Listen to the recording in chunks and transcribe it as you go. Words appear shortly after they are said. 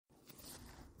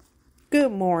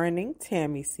Good morning,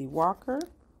 Tammy C. Walker,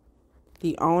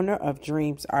 the owner of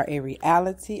Dreams Are a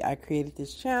Reality. I created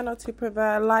this channel to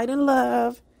provide light and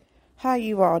love. How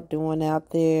you all doing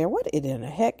out there? What in the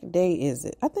heck day is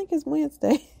it? I think it's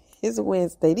Wednesday. It's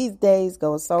Wednesday. These days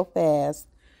go so fast,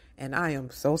 and I am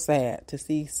so sad to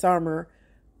see summer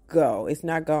go. It's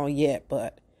not gone yet,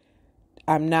 but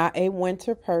I'm not a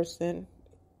winter person.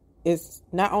 It's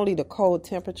not only the cold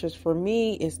temperatures for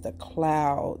me, it's the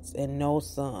clouds and no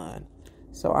sun.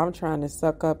 So I'm trying to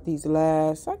suck up these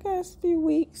last, few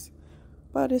weeks,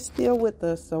 but it's still with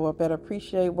us. So I better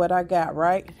appreciate what I got,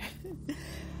 right?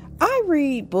 I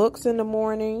read books in the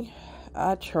morning.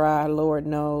 I try, Lord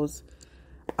knows.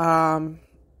 And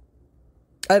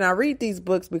I read these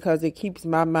books because it keeps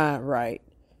my mind right.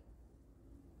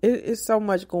 It's so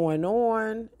much going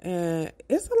on, and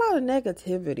it's a lot of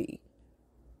negativity.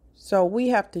 So we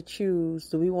have to choose,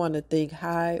 do we want to think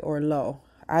high or low?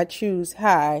 I choose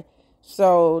high.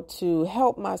 So to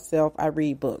help myself, I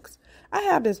read books. I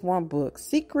have this one book,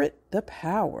 Secret the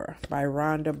Power by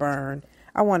Rhonda Byrne.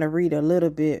 I want to read a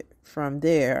little bit from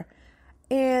there.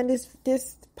 And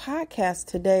this podcast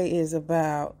today is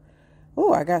about,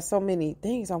 I got so many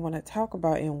things I want to talk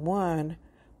about in one.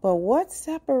 But what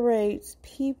separates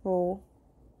people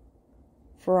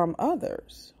from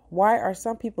others? Why are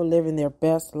some people living their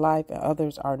best life and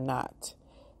others are not?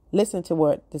 Listen to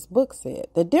what this book said.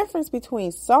 The difference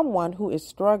between someone who is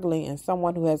struggling and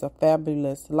someone who has a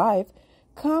fabulous life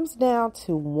comes down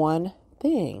to one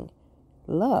thing: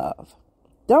 love.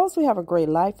 Those who have a great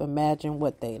life imagine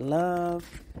what they love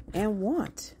and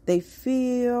want. They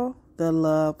feel the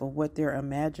love of what they're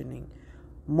imagining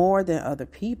more than other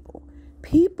people.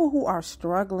 People who are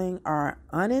struggling are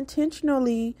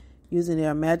unintentionally using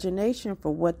their imagination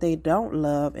for what they don't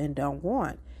love and don't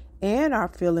want, and are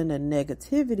feeling the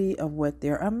negativity of what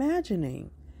they're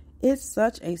imagining. It's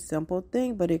such a simple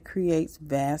thing, but it creates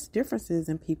vast differences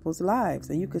in people's lives,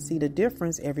 and you can see the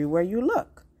difference everywhere you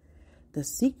look. The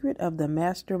secret of the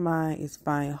mastermind is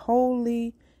found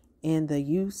wholly in the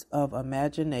use of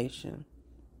imagination.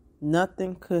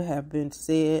 Nothing could have been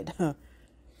said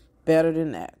better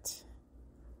than that.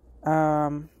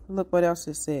 Look what else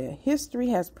it said. History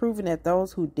has proven that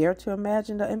those who dare to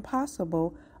imagine the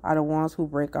impossible are the ones who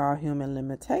break all human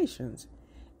limitations.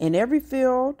 In every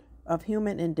field of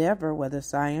human endeavor, whether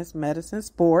science, medicine,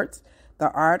 sports, the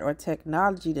art, or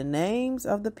technology, the names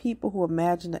of the people who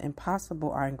imagine the impossible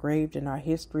are engraved in our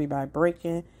history by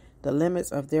breaking the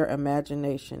limits of their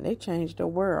imagination. They changed the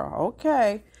world.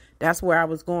 Okay, that's where I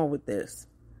was going with this.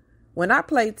 When I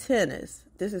play tennis,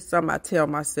 this is something I tell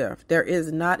myself: there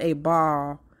is not a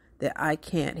ball that I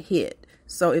can't hit.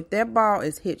 So if that ball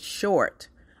is hit short,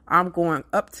 I'm going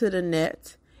up to the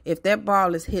net. If that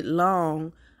ball is hit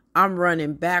long, I'm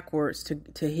running backwards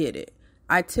to hit it.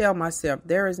 I tell myself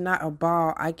there is not a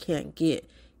ball I can't get.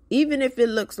 Even if it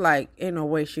looks like ain't no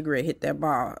way Shigre hit that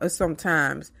ball, or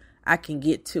sometimes I can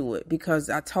get to it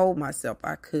because I told myself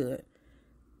I could.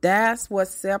 That's what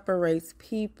separates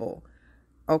people.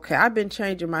 Okay, I've been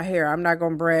changing my hair. I'm not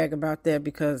going to brag about that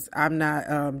because I'm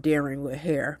not daring with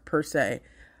hair per se.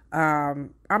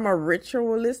 I'm a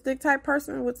ritualistic type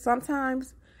person with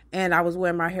sometimes, and I was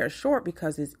wearing my hair short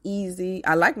because it's easy.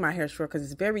 I like my hair short because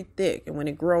it's very thick, and when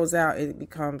it grows out, it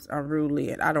becomes unruly,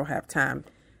 and I don't have time.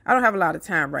 I don't have a lot of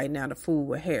time right now to fool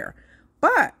with hair,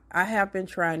 but I have been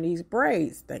trying these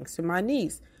braids thanks to my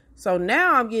niece. So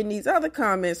now I'm getting these other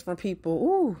comments from people.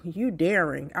 Ooh, you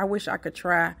daring. I wish I could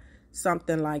try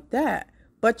something like that,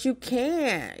 but you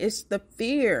can't. It's the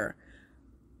fear.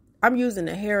 I'm using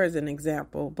the hair as an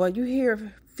example, but you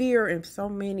hear fear in so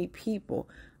many people.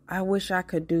 I wish I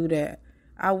could do that.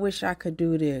 I wish I could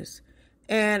do this.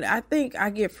 And I think I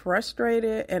get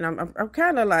frustrated, and I'm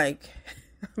kind of like,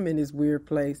 I'm in this weird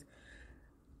place.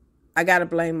 I got to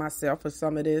blame myself for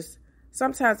some of this.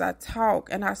 Sometimes I talk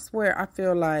and I swear I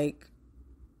feel like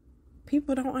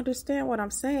people don't understand what I'm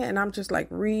saying. And I'm just like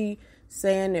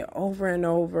saying it over and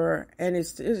over. And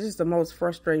it's just the most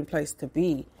frustrating place to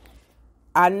be.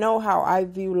 I know how I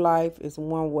view life is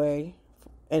one way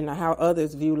and how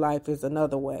others view life is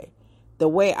another way. The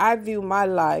way I view my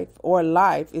life or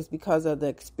life is because of the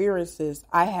experiences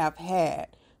I have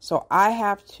had. So I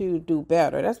have to do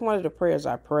better. That's one of the prayers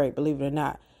I pray, believe it or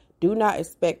not. Do not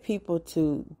expect people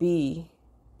to be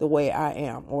the way I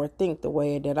am or think the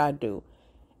way that I do.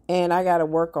 And I got to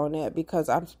work on that because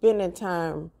I'm spending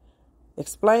time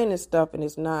explaining stuff and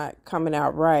it's not coming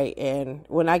out right. And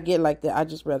when I get like that, I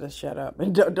just rather shut up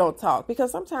and don't talk,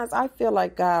 because sometimes I feel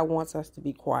like God wants us to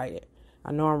be quiet.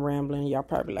 I know I'm rambling. Y'all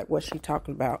probably like, what's she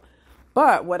talking about?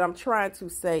 But what I'm trying to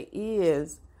say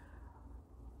is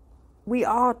we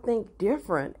all think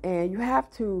different, and you have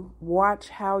to watch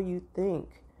how you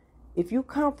think. If you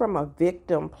come from a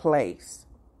victim place,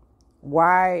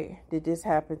 why did this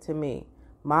happen to me?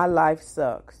 My life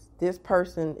sucks. This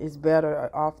person is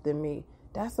better off than me.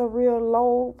 That's a real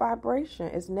low vibration.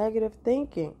 It's negative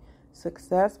thinking.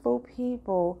 Successful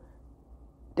people,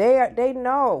 they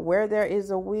know where there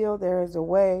is a will, there is a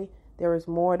way. There is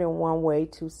more than one way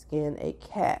to skin a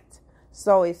cat.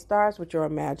 So it starts with your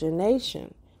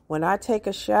imagination. When I take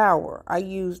a shower, I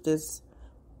use this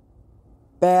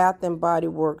Bath and Body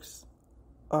Works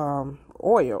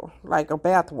oil, like a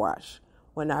bath wash.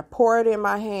 When I pour it in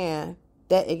my hand,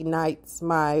 that ignites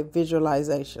my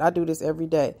visualization. I do this every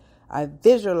day. I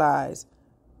visualize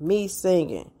me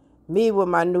singing, me with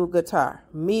my new guitar,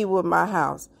 me with my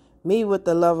house, me with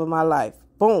the love of my life.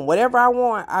 Boom, whatever I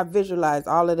want, I visualize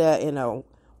all of that in a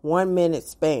 1 minute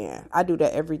span. I do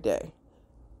that every day.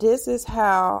 This is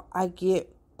how I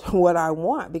get what I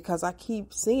want, because I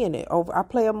keep seeing it over. I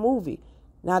play a movie.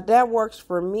 Now that works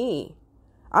for me.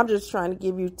 I'm just trying to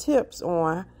give you tips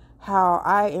on how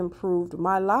I improved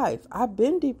my life. I've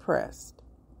been depressed.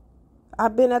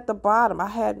 I've been at the bottom. I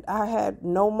had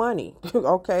no money.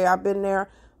 Okay, I've been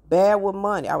there bad with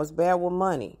money. I was bad with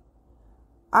money.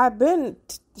 I've been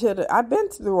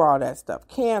through all that stuff.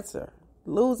 Cancer,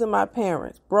 losing my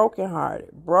parents,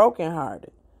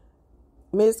 brokenhearted,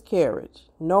 miscarriage,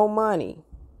 no money,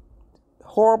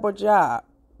 horrible job,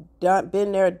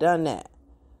 been there, done that.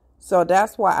 So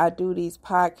that's why I do these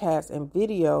podcasts and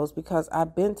videos, because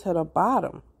I've been to the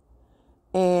bottom.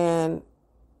 And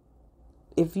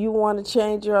if you want to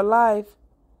change your life,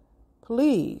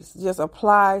 please just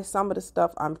apply some of the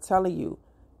stuff I'm telling you.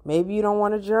 Maybe you don't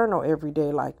want to journal every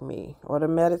day like me, or the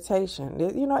meditation.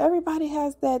 You know, everybody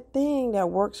has that thing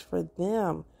that works for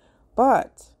them.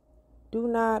 But do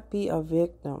not be a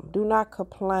victim. Do not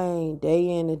complain day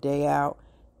in and day out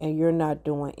and you're not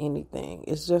doing anything.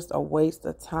 It's just a waste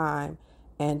of time.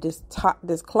 And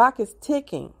this clock is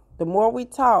ticking. The more we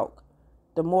talk,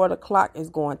 the more the clock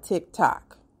is going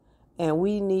tick-tock. And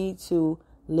we need to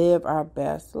live our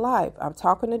best life. I'm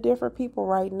talking to different people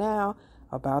right now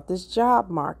about this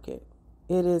job market.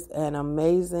 It is an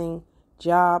amazing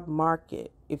job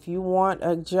market. If you want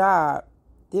a job,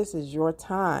 this is your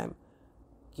time.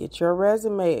 Get your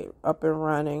resume up and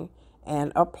running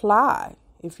and apply.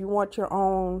 If you want your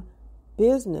own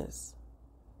business,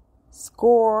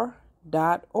 score.org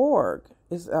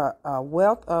is a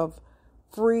wealth of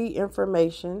free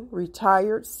information.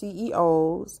 Retired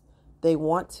CEOs, they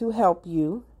want to help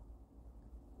you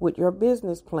with your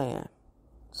business plan.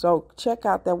 So check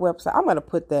out that website. I'm going to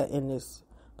put that in this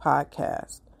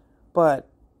podcast. But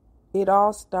it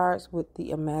all starts with the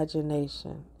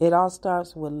imagination. It all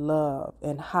starts with love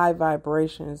and high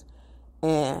vibrations.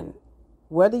 And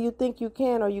whether you think you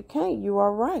can or you can't, you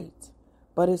are right.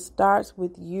 But it starts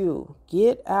with you.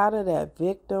 Get out of that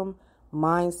victim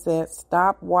mindset.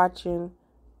 Stop watching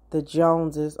the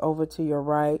Joneses over to your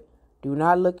right. Do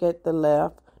not look at the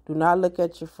left. Do not look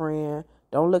at your friend.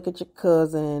 Don't look at your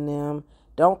cousin and them.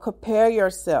 Don't compare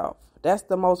yourself. That's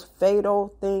the most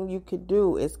fatal thing you could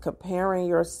do, is comparing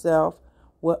yourself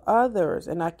with others.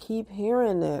 And I keep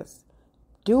hearing this.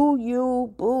 Do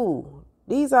you, boo?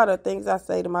 These are the things I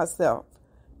say to myself.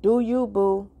 Do you,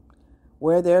 boo?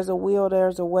 Where there's a will,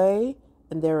 there's a way.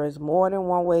 And there is more than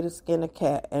one way to skin a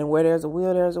cat. And where there's a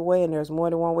will, there's a way. And there's more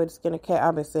than one way to skin a cat.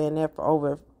 I've been saying that for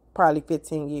over probably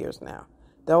 15 years now.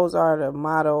 Those are the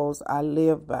mottos I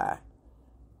live by.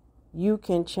 You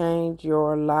can change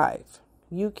your life.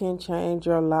 You can change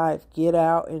your life. Get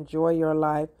out, enjoy your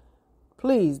life.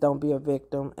 Please don't be a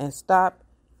victim and stop,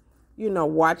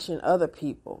 watching other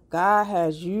people. God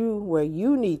has you where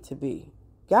you need to be.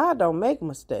 God don't make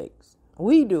mistakes.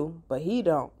 We do, but he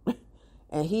don't.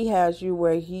 And he has you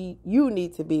where you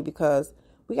need to be, because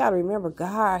we got to remember,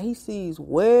 God, he sees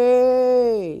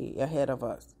way ahead of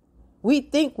us. We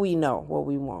think we know what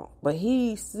we want, but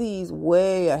he sees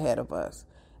way ahead of us.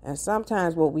 And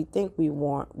sometimes what we think we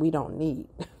want, we don't need,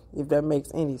 if that makes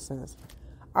any sense.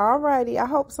 All righty. I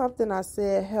hope something I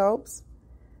said helps.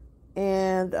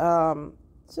 And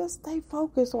just stay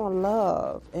focused on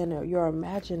love and your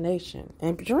imagination.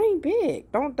 And dream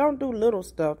big. Don't do little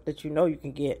stuff that you know you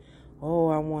can get. Oh,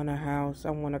 I want a house.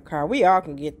 I want a car. We all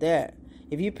can get that.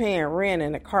 If you're paying rent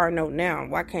and a car note now,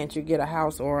 why can't you get a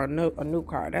house or a new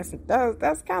car?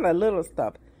 That's kind of little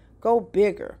stuff. Go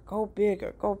bigger. Go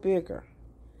bigger. Go bigger.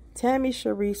 Tammy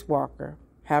Sharice Walker.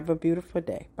 Have a beautiful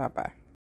day. Bye-bye.